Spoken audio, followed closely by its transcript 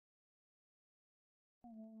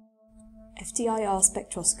FTIR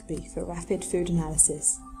spectroscopy for rapid food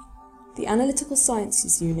analysis. The Analytical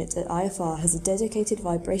Sciences Unit at IFR has a dedicated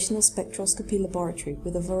vibrational spectroscopy laboratory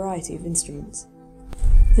with a variety of instruments.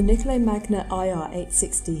 The Nicolay Magna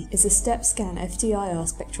IR860 is a step-scan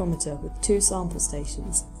FTIR spectrometer with 2 sample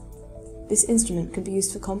stations. This instrument can be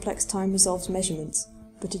used for complex time-resolved measurements,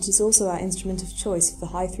 but it is also our instrument of choice for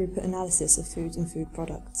high-throughput analysis of food and food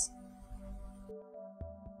products.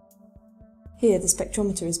 Here, the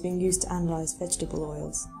spectrometer is being used to analyse vegetable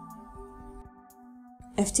oils.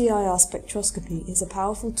 FTIR spectroscopy is a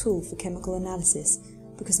powerful tool for chemical analysis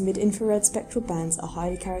because mid-infrared spectral bands are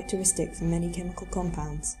highly characteristic for many chemical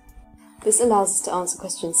compounds. This allows us to answer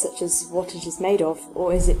questions such as what it is made of,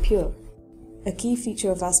 or is it pure? A key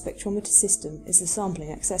feature of our spectrometer system is the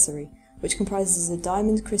sampling accessory, which comprises a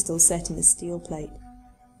diamond crystal set in a steel plate.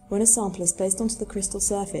 When a sample is placed onto the crystal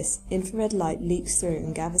surface, infrared light leaks through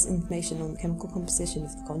and gathers information on the chemical composition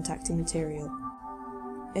of the contacting material.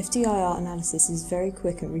 FTIR analysis is very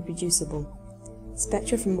quick and reproducible.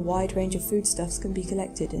 Spectra from a wide range of foodstuffs can be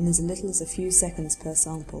collected in as little as a few seconds per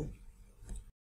sample.